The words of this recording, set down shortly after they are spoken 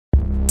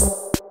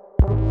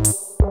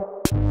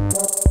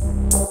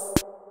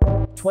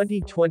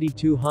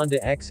2022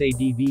 Honda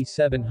X-Adv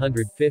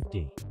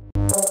 750.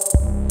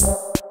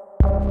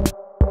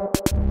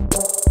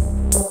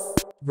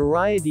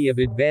 Variety of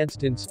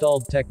advanced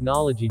installed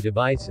technology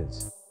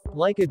devices.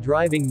 Like a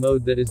driving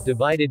mode that is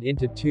divided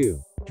into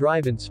two,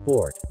 Drive and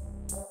Sport.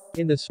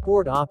 In the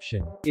Sport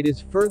option, it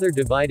is further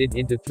divided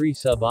into three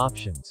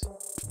sub-options.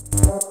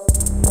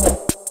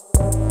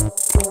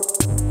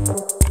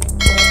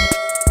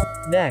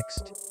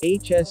 Next,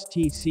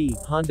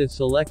 HSTC, Honda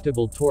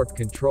Selectable Torque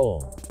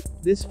Control.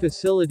 This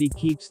facility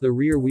keeps the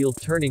rear wheel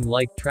turning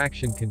like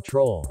traction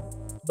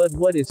control. But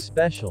what is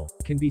special,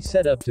 can be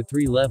set up to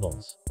 3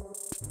 levels.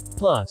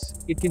 Plus,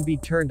 it can be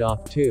turned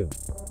off too.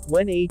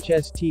 When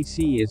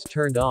HSTC is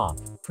turned off,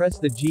 press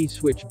the G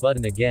switch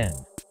button again.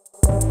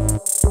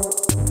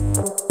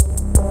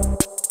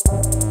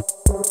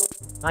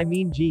 I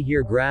mean G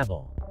here,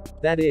 gravel.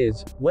 That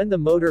is, when the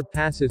motor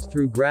passes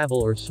through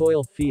gravel or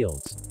soil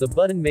fields, the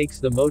button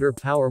makes the motor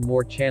power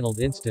more channeled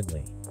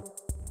instantly.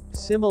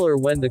 Similar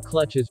when the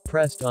clutch is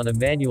pressed on a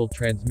manual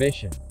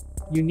transmission.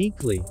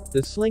 Uniquely,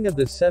 the sling of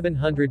the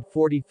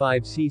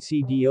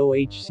 745cc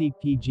DOHC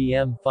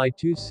PGM Phi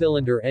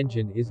 2-cylinder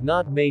engine is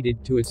not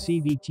mated to a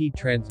CVT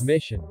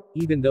transmission,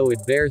 even though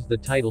it bears the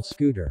title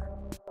scooter.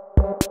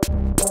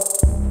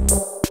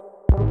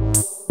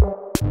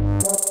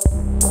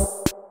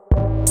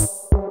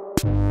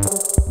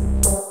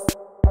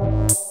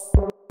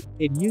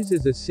 It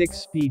uses a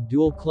 6-speed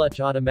dual-clutch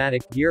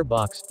automatic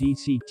gearbox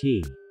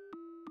DCT.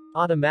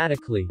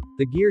 Automatically,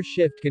 the gear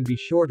shift can be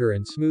shorter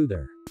and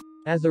smoother.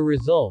 As a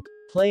result,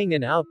 playing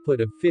an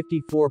output of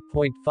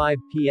 54.5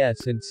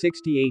 PS and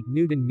 68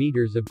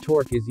 Nm of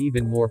torque is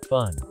even more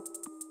fun.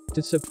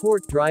 To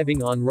support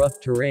driving on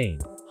rough terrain,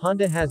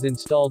 Honda has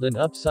installed an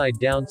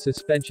upside-down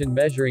suspension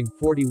measuring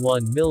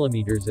 41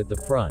 mm at the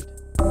front.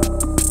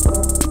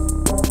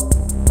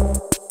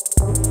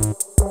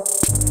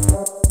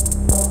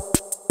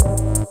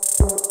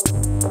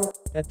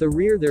 At the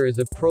rear there is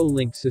a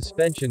Pro-Link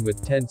suspension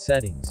with 10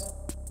 settings.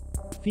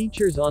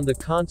 Features on the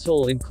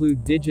console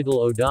include digital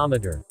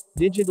odometer,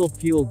 digital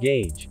fuel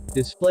gauge,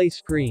 display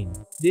screen,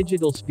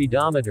 digital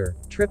speedometer,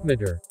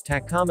 tripmeter,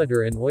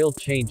 tachometer and oil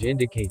change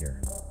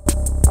indicator.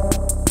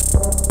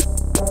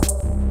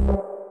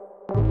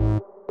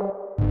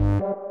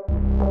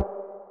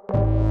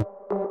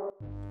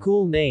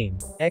 Cool name,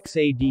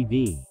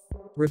 X-Adv.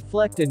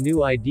 Reflect a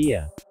new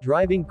idea,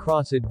 driving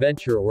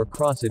cross-adventure or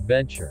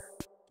cross-adventure.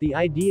 The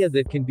idea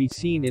that can be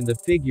seen in the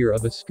figure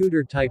of a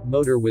scooter-type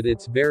motor with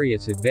its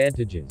various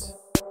advantages.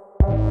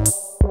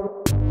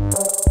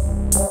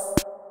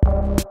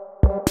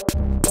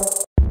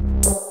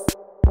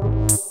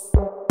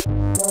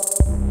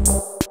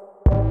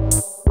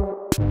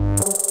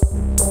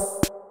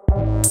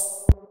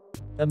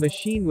 A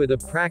machine with a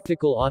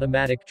practical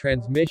automatic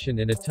transmission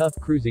and a tough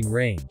cruising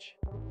range.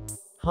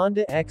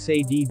 Honda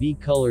X-Adv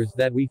colors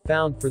that we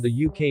found for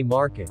the UK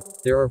market,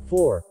 there are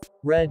 4: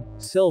 red,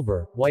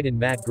 silver, white and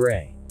matte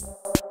grey.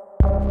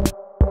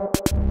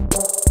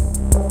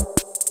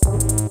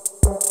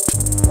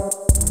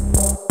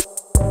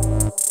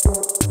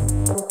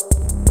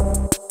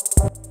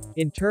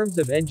 In terms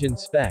of engine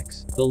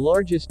specs, the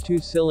largest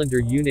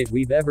 2-cylinder unit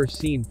we've ever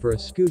seen for a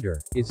scooter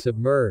is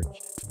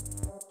submerged.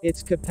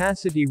 Its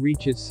capacity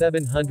reaches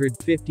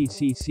 750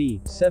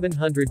 cc,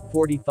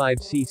 745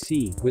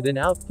 cc, with an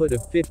output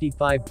of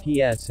 55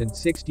 PS and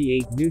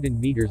 68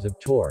 Nm of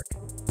torque.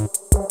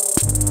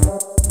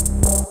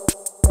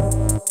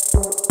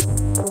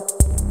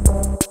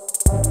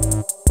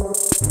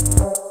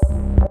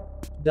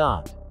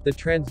 The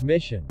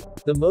transmission.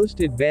 The most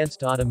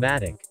advanced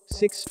automatic,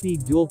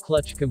 6-speed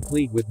dual-clutch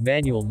complete with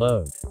manual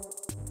mode.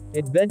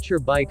 Adventure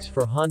bikes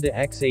for Honda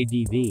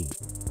X-Adv.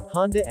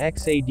 Honda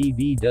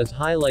X-Adv does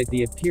highlight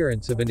the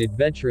appearance of an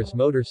adventurous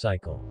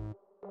motorcycle.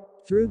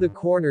 Through the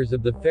corners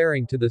of the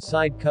fairing to the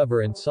side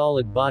cover and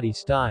solid body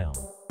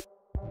style.